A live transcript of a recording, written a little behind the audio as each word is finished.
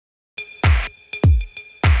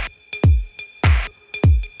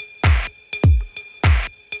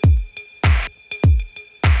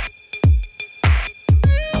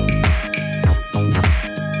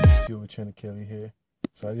Trinity Kelly here.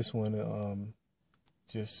 So I just want to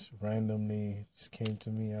just randomly just came to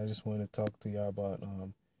me. I just want to talk to y'all about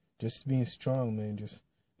just being strong, man. Just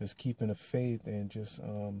keeping the faith and just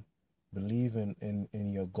believing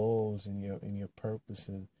in your goals and your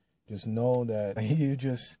purposes. Just know that you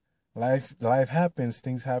just life happens.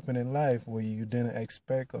 Things happen in life where you didn't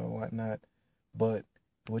expect or whatnot. But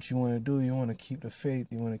what you want to do, you want to keep the faith.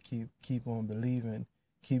 You want to keep on believing.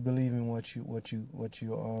 Keep believing what you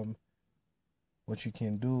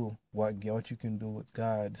can do, what you can do with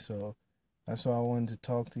God. So that's what I wanted to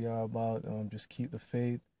talk to y'all about. Just keep the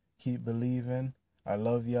faith, keep believing. I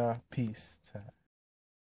love y'all. Peace.